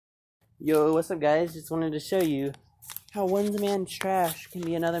Yo, what's up guys? Just wanted to show you how one man's trash can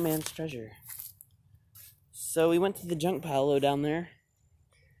be another man's treasure. So we went to the junk pile down there,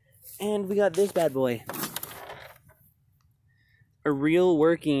 and we got this bad boy. A real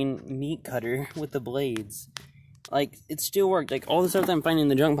working meat cutter with the blades. Like, it still worked. Like, all the stuff that I'm finding in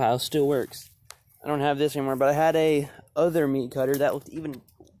the junk pile still works. I don't have this anymore, but I had a other meat cutter that looked even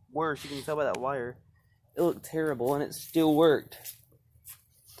worse. You can tell by that wire. It looked terrible, and it still worked.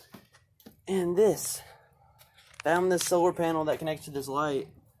 And this, found this solar panel that connects to this light,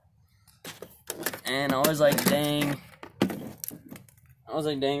 and I was like, dang,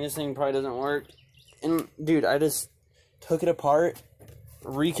 this thing probably doesn't work. And dude, I just took it apart,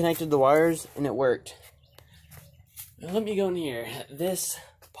 reconnected the wires, and it worked. Now, let me go in here. This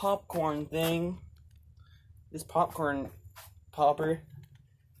popcorn thing, this popcorn popper,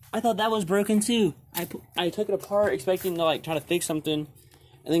 I thought that was broken too. I took it apart expecting to like try to fix something.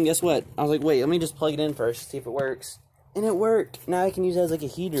 And then guess what? I was like, wait, let me just plug it in first, see if it works. And it worked. Now I can use it as like a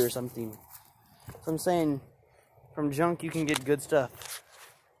heater or something. So I'm saying, from junk you can get good stuff.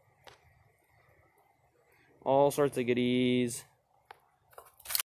 All sorts of goodies.